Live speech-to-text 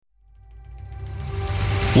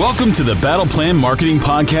Welcome to the Battle Plan Marketing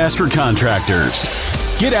Podcast for contractors.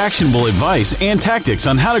 Get actionable advice and tactics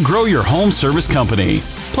on how to grow your home service company.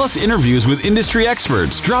 Plus interviews with industry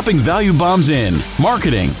experts dropping value bombs in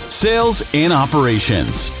marketing, sales, and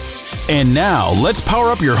operations. And now let's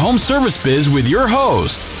power up your home service biz with your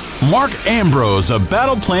host, Mark Ambrose of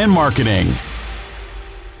Battle Plan Marketing.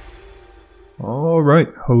 All right.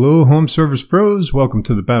 Hello, home service pros. Welcome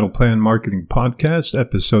to the Battle Plan Marketing Podcast,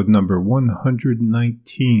 episode number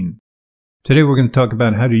 119. Today, we're going to talk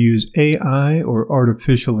about how to use AI or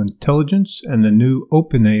artificial intelligence and the new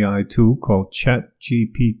OpenAI tool called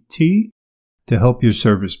ChatGPT to help your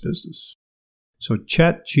service business. So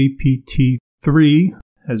ChatGPT 3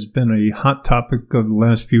 has been a hot topic of the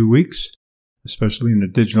last few weeks, especially in the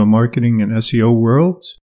digital marketing and SEO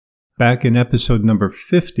worlds. Back in episode number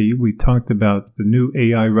 50, we talked about the new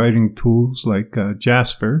AI writing tools like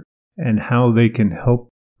Jasper and how they can help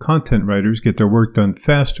content writers get their work done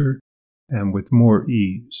faster and with more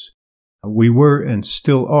ease. We were and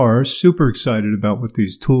still are super excited about what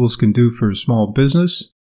these tools can do for a small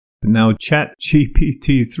business. But now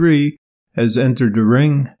ChatGPT 3 has entered the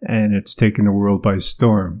ring and it's taken the world by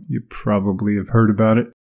storm. You probably have heard about it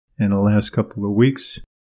in the last couple of weeks.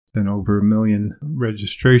 Been over 1 million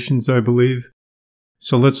registrations, I believe.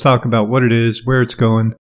 So let's talk about what it is, where it's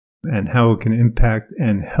going, and how it can impact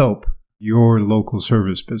and help your local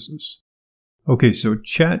service business. Okay, so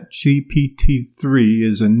ChatGPT 3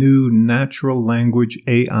 is a new natural language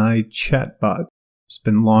AI chatbot. It's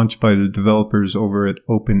been launched by the developers over at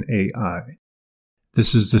OpenAI.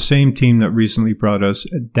 This is the same team that recently brought us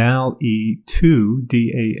DALL-E 2,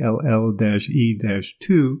 DALL-E-2,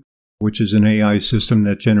 which is an AI system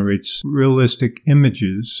that generates realistic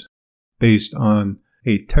images based on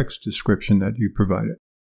a text description that you provided.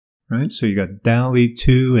 Right? So you got DALL-E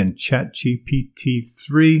 2 and ChatGPT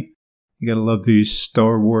 3. You got to love these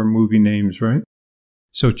Star Wars movie names, right?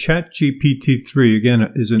 So ChatGPT 3,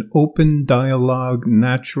 again, is an open dialogue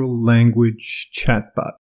natural language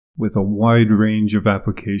chatbot with a wide range of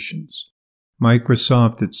applications.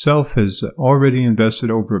 Microsoft itself has already invested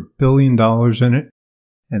over $1 billion in it,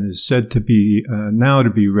 and is said to be now to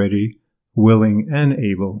be ready, willing, and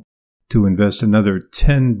able to invest another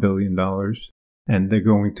 $10 billion, and they're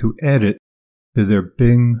going to add it to their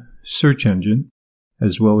Bing search engine,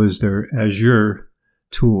 as well as their Azure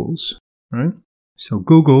tools, right? So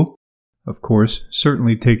Google, of course,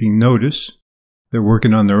 certainly taking notice. They're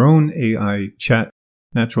working on their own AI chat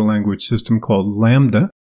natural language system called Lambda,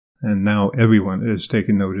 and now everyone is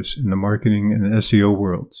taking notice in the marketing and SEO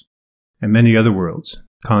worlds, and many other worlds.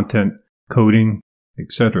 Content, coding,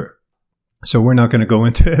 etc. So we're not going to go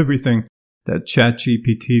into everything that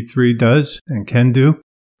ChatGPT 3 does and can do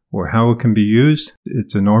or how it can be used.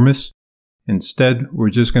 It's enormous. Instead,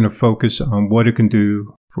 we're just going to focus on what it can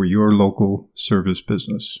do for your local service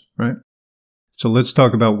business, right? So let's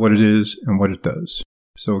talk about what it is and what it does.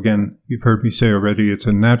 So again, you've heard me say already, it's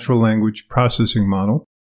a natural language processing model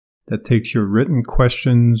that takes your written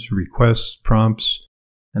questions, requests, prompts,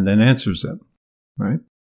 and then answers them, right?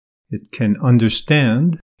 It can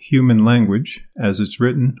understand human language as it's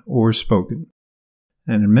written or spoken.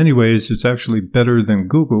 And in many ways, it's actually better than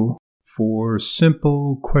Google for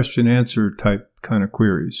simple question-answer type kind of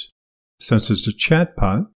queries. Since it's a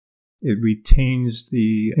chatbot, it retains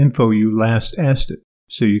the info you last asked it,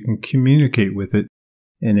 so you can communicate with it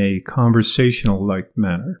in a conversational-like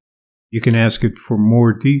manner. You can ask it for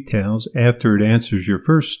more details after it answers your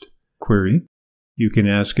first query. You can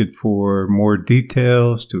ask it for more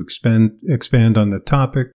details, to expand on the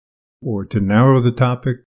topic, or to narrow the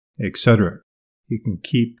topic, etc. You can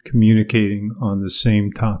keep communicating on the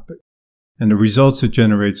same topic. And the results it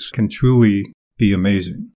generates can truly be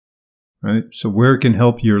amazing, right? So where it can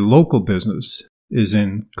help your local business is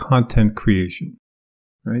in content creation,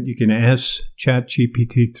 right? You can ask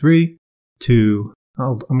ChatGPT 3 to,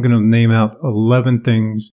 I'm going to name out 11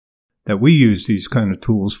 things that we use these kind of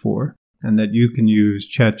tools for, and that you can use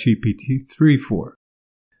ChatGPT 3 for.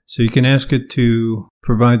 So you can ask it to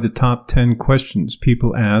provide the top 10 questions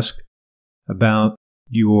people ask about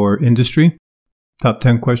your industry, top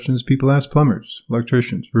 10 questions people ask plumbers,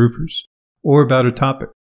 electricians, roofers, or about a topic,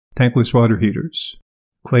 tankless water heaters,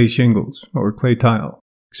 clay shingles, or clay tile,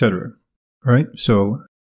 etc. All right, so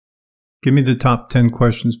give me the top 10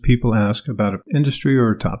 questions people ask about an industry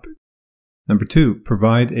or a topic. Number 2,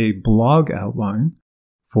 provide a blog outline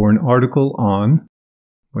for an article on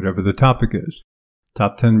whatever the topic is.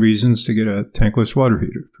 Top 10 reasons to get a tankless water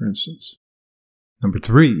heater, for instance. Number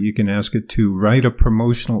 3, you can ask it to write a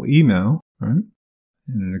promotional email, right?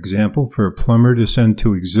 And an example for a plumber to send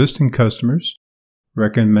to existing customers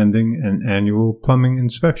recommending an annual plumbing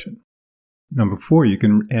inspection. Number 4, you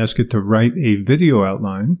can ask it to write a video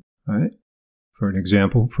outline, right? For an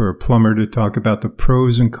example, for a plumber to talk about the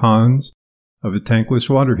pros and cons of a tankless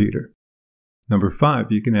water heater. Number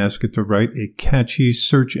 5, you can ask it to write a catchy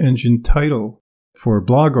search engine title for a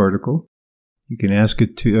blog article. You can ask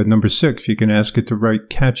it to, number 6, you can ask it to write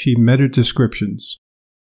catchy meta descriptions.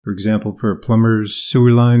 For example, for a plumber's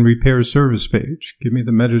sewer line repair service page, give me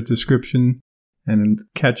the meta description and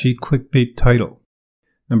a catchy clickbait title.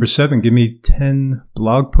 Number 7, give me 10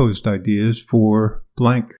 blog post ideas for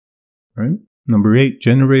blank, right? Number 8,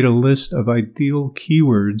 generate a list of ideal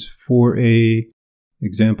keywords for a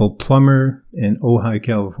example, plumber in Ojai,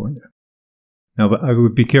 California. Now, I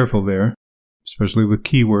would be careful there, especially with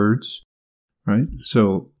keywords, right?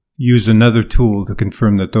 So use another tool to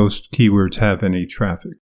confirm that those keywords have any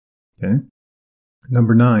traffic, okay?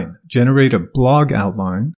 Number 9, generate a blog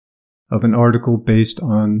outline of an article based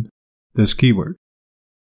on this keyword.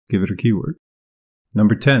 Give it a keyword.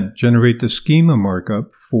 Number 10, generate the schema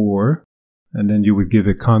markup for, and then you would give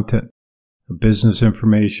it content, a business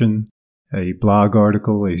information, a blog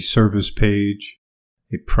article, a service page,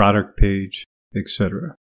 a product page,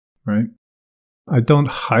 etc. Right? I don't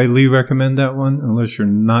highly recommend that one unless you're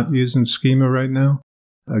not using Schema right now.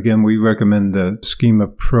 Again, we recommend the Schema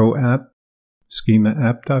Pro app,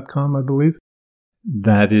 schemaapp.com, I believe.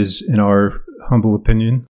 That is, in our humble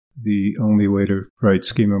opinion, the only way to write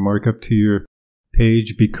schema markup to your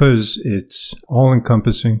page because it's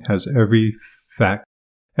all-encompassing, has every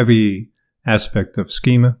aspect of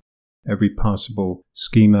schema, every possible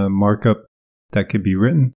schema markup that could be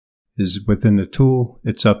written is within the tool.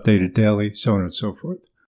 It's updated daily, so on and so forth.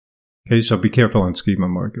 Okay, so be careful on schema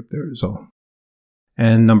markup there is all.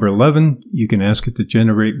 And number 11, you can ask it to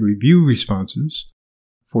generate review responses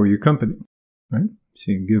for your company, right?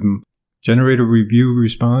 So you can give them generate a review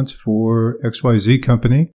response for XYZ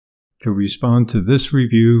company to respond to this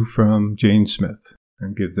review from Jane Smith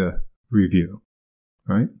and give the review,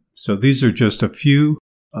 right? So these are just a few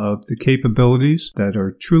of the capabilities that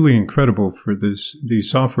are truly incredible for these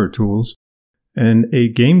software tools and a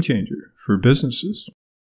game changer for businesses,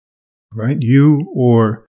 right? You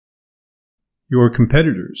or your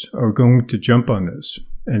competitors are going to jump on this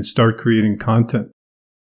and start creating content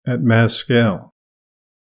at mass scale.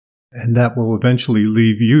 And that will eventually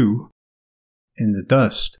leave you in the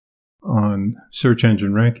dust on search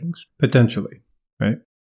engine rankings, potentially, right?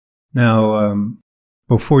 Now,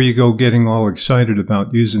 before you go getting all excited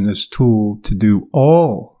about using this tool to do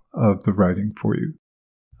all of the writing for you,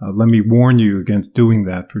 let me warn you against doing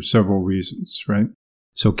that for several reasons, right?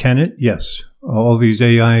 So can it? Yes. All these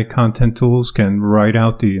AI content tools can write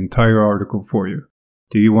out the entire article for you.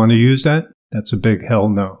 Do you want to use that? That's a big hell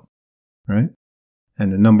no, right?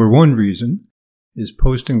 And the number one reason is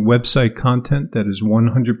posting website content that is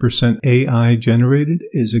 100% AI generated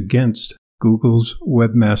is against Google's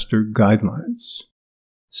webmaster guidelines.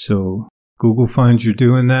 So Google finds you're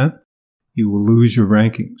doing that, you will lose your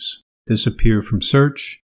rankings, disappear from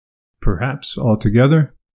search, perhaps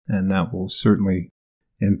altogether, and that will certainly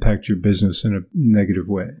impact your business in a negative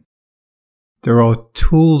way. There are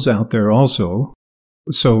tools out there also.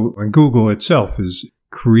 So Google itself is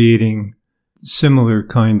creating similar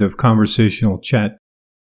kind of conversational chat,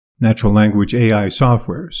 natural language AI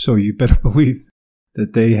software. So you better believe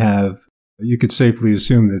that they have, you could safely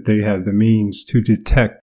assume that they have the means to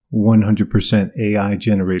detect 100% AI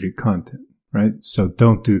generated content, right? So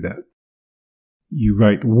don't do that. You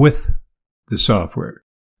write with the software,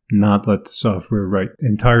 not let the software write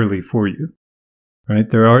entirely for you, right?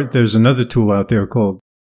 There's another tool out there called,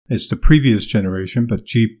 it's the previous generation, but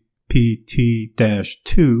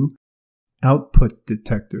GPT-2 output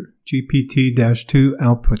detector, GPT-2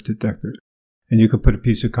 output detector. And you can put a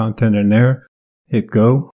piece of content in there, hit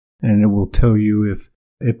go, and it will tell you if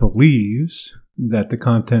it believes that the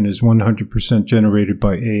content is 100% generated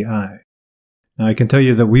by AI. Now, I can tell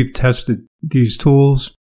you that we've tested these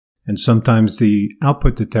tools, and sometimes the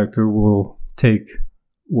output detector will take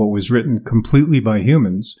what was written completely by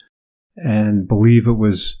humans and believe it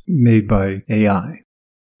was made by AI,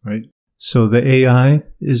 right? So the AI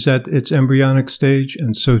is at its embryonic stage,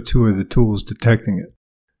 and so too are the tools detecting it.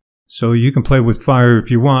 So you can play with fire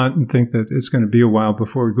if you want and think that it's going to be a while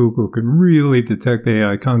before Google can really detect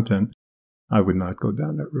AI content. I would not go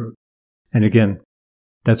down that road. And again,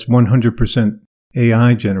 that's 100%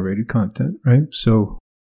 AI generated content, right? So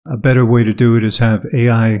a better way to do it is have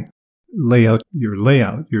AI layout,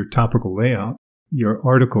 your topical layout, your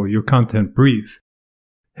article, your content brief,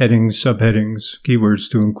 headings, subheadings, keywords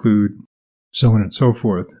to include, so on and so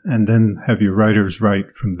forth, and then have your writers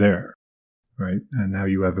write from there. right? And now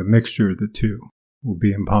you have a mixture of the two. It will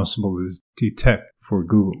be impossible to detect for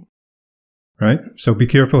Google, right? So be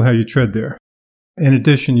careful how you tread there. In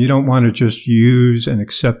addition, you don't want to just use and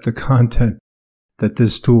accept the content that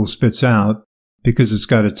this tool spits out because it's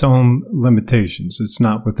got its own limitations. It's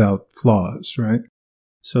not without flaws, right?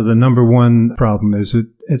 So the number one problem is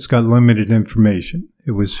it's got limited information.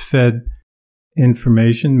 It was fed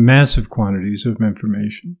information, massive quantities of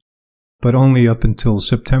information, but only up until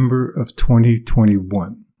September of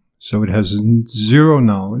 2021. So it has zero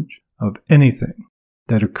knowledge of anything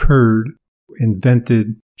that occurred,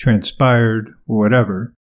 invented, transpired, or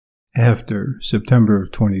whatever after September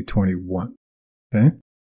of 2021. Okay?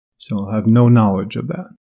 So I'll have no knowledge of that.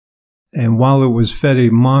 And while it was fed a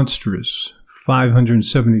monstrous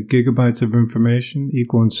 570 gigabytes of information,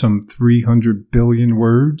 equaling some 300 billion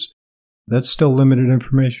words, that's still limited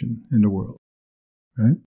information in the world,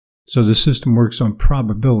 right? So the system works on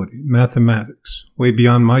probability, mathematics, way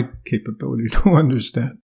beyond my capability to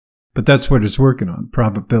understand. But that's what it's working on,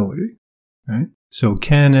 probability, right? So it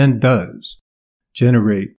can and does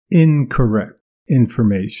generate incorrect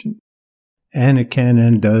information. And it can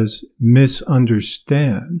and does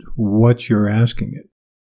misunderstand what you're asking it.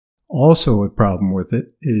 Also, a problem with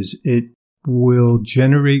it is it will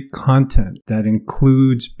generate content that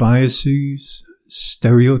includes biases,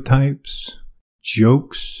 stereotypes,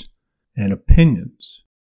 jokes, and opinions.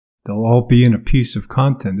 They'll all be in a piece of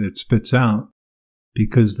content it spits out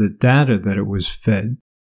because the data that it was fed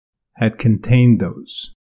had contained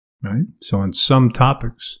those, right? So on some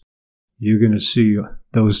topics, you're going to see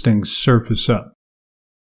those things surface up,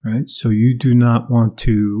 right? So you do not want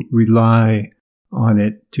to rely on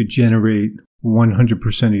it to generate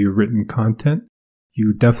 100% of your written content.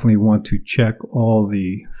 You definitely want to check all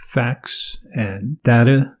the facts and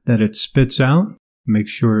data that it spits out, make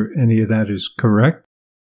sure any of that is correct.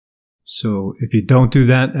 So if you don't do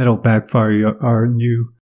that, that'll backfire on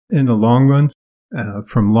you in the long run,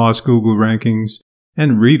 from lost Google rankings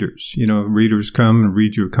and readers. You know, readers come and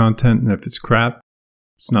read your content, and if it's crap,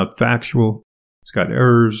 it's not factual, it's got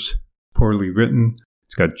errors, poorly written,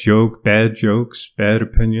 it's got bad jokes, bad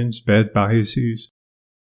opinions, bad biases,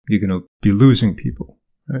 you're going to be losing people,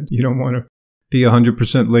 right? You don't want to be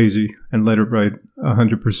 100% lazy and let it write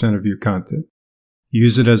 100% of your content.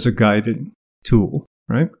 Use it as a guiding tool,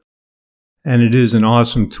 right? And it is an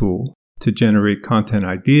awesome tool to generate content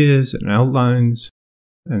ideas and outlines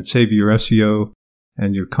and save your SEO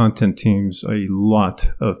and your content teams a lot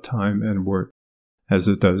of time and work, as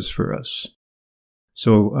it does for us.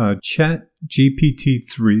 So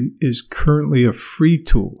ChatGPT-3 is currently a free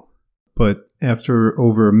tool, but after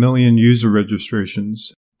over 1 million user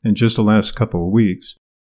registrations in just the last couple of weeks,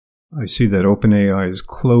 I see that OpenAI has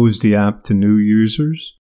closed the app to new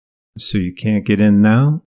users, so you can't get in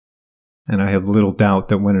now. And I have little doubt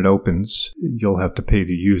that when it opens, you'll have to pay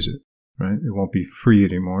to use it, right? It won't be free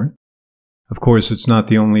anymore. Of course, it's not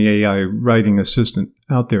the only AI writing assistant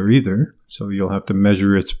out there either, so you'll have to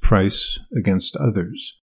measure its price against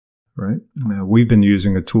others, right? Now, we've been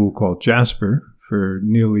using a tool called Jasper for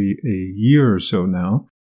nearly a year or so now,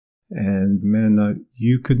 and man,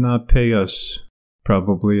 you could not pay us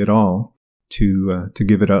probably at all to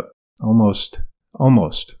give it up. Almost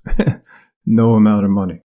no amount of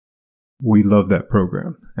money. We love that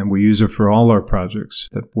program, and we use it for all our projects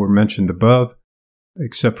that were mentioned above.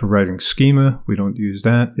 Except for writing schema, we don't use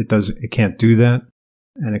that. It can't do that,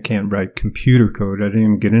 and it can't write computer code. I didn't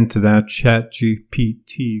even get into that.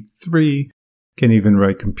 ChatGPT-3 can even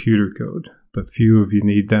write computer code, but few of you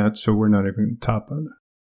need that, so we're not even top on that.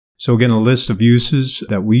 So again, a list of uses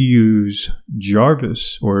that we use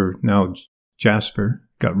Jarvis, or now Jasper,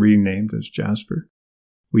 got renamed as Jasper.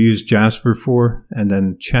 We use Jasper for, and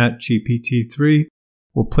then ChatGPT-3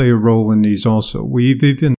 will play a role in these also. We've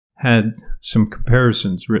even had some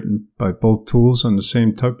comparisons written by both tools on the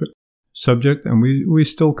same subject, and we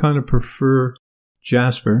still kind of prefer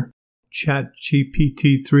Jasper.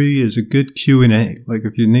 ChatGPT-3 is a good Q&A. Like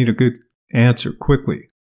if you need a good answer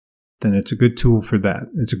quickly, then it's a good tool for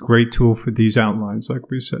that. It's a great tool for these outlines,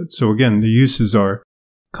 like we said. So again, the uses are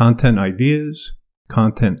content ideas,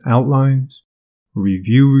 content outlines,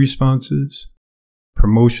 review responses,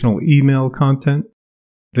 promotional email content,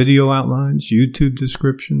 video outlines, YouTube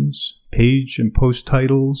descriptions, page and post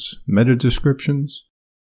titles, meta descriptions,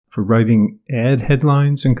 for writing ad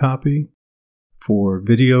headlines and copy, for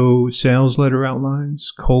video sales letter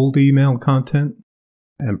outlines, cold email content,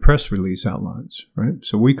 and press release outlines, right?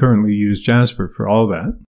 So we currently use Jasper for all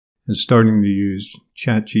that, and starting to use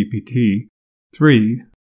ChatGPT-3,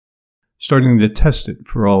 starting to test it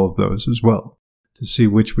for all of those as well, to see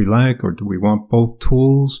which we like, or do we want both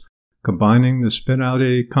tools combining to spit out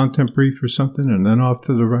a content brief or something and then off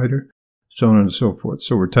to the writer, so on and so forth.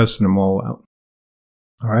 So we're testing them all out.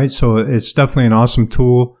 All right, so it's definitely an awesome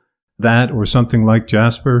tool. That or something like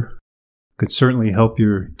Jasper could certainly help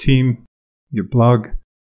your team, your blog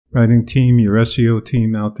writing team, your SEO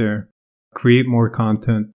team out there create more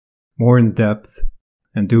content, more in depth,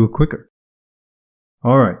 and do it quicker.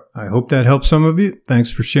 All right, I hope that helps some of you.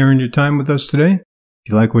 Thanks for sharing your time with us today.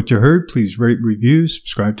 If you like what you heard, please rate, review,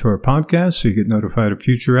 subscribe to our podcast so you get notified of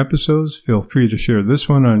future episodes. Feel free to share this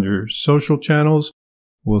one on your social channels.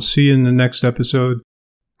 We'll see you in the next episode.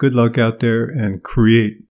 Good luck out there and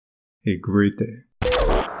create a great day.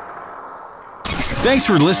 Thanks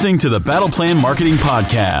for listening to the Battle Plan Marketing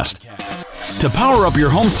Podcast. To power up your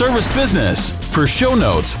home service business, for show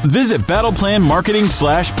notes, visit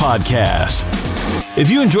battleplanmarketing/podcast. If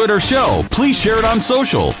you enjoyed our show, please share it on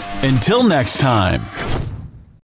social. Until next time.